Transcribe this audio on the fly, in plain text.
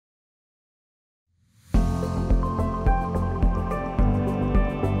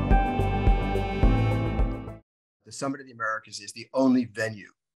Summit of the Americas is the only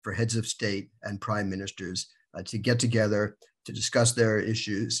venue for heads of state and prime ministers to get together, to discuss their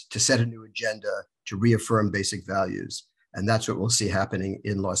issues, to set a new agenda, to reaffirm basic values. And that's what we'll see happening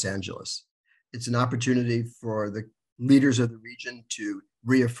in Los Angeles. It's an opportunity for the leaders of the region to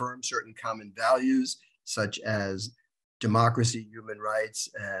reaffirm certain common values, such as democracy, human rights,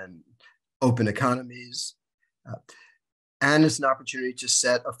 and open economies. And it's an opportunity to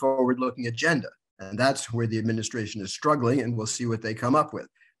set a forward-looking agenda. And that's where the administration is struggling, and we'll see what they come up with.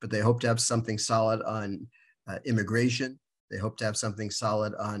 But they hope to have something solid on immigration. They hope to have something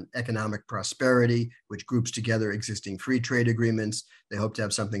solid on economic prosperity, which groups together existing free trade agreements. They hope to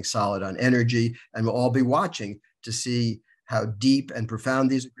have something solid on energy, and we'll all be watching to see how deep and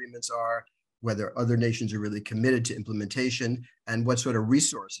profound these agreements are, whether other nations are really committed to implementation, and what sort of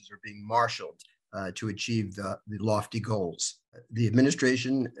resources are being marshaled to achieve the lofty goals. The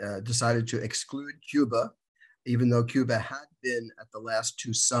administration decided to exclude Cuba, even though Cuba had been at the last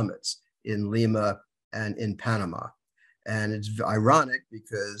two summits in Lima and in Panama. And it's ironic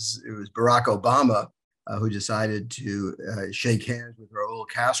because it was Barack Obama who decided to shake hands with Raul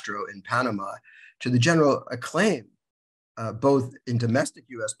Castro in Panama, to the general acclaim, both in domestic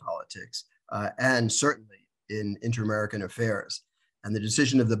US politics and certainly in inter-American affairs. And the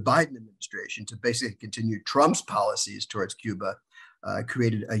decision of the Biden administration to basically continue Trump's policies towards Cuba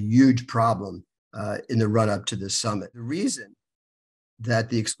created a huge problem in the run-up to this summit. The reason that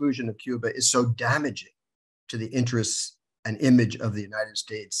the exclusion of Cuba is so damaging to the interests and image of the United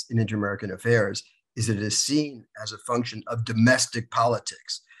States in inter-American affairs is that it is seen as a function of domestic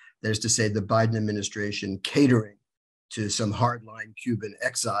politics. That is to say, the Biden administration catering to some hardline Cuban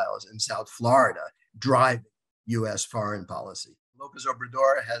exiles in South Florida, driving US foreign policy. López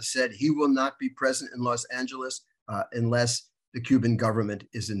Obrador has said he will not be present in Los Angeles unless the Cuban government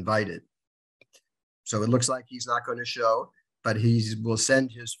is invited. So it looks like he's not going to show, but he will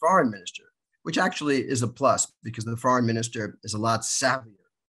send his foreign minister, which actually is a plus because the foreign minister is a lot savvier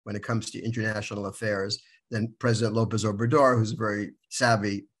when it comes to international affairs than President López Obrador, who's a very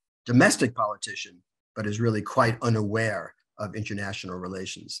savvy domestic politician, but is really quite unaware of international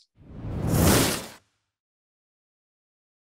relations.